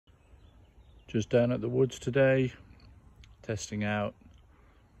Just down at the woods today, testing out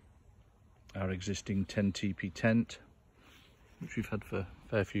our existing Tentipi tent, which we've had for a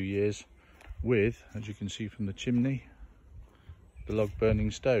fair few years, with, as you can see from the chimney, the log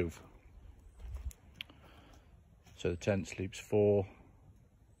burning stove. So the tent sleeps 4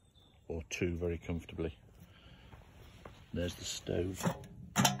 or 2 very comfortably. There's the stove,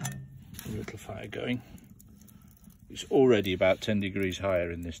 a little fire going. It's already about 10 degrees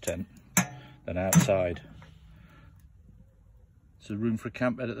higher in this tent than outside. There's a room for a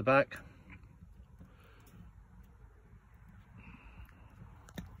camp bed at the back.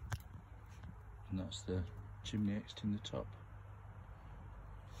 And that's the chimney exiting the top.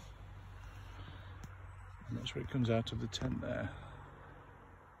 And that's where it comes out of the tent there.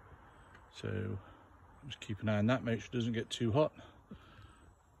 So just keep an eye on that, make sure it doesn't get too hot.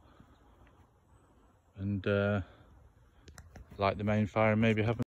 And light the main fire and maybe have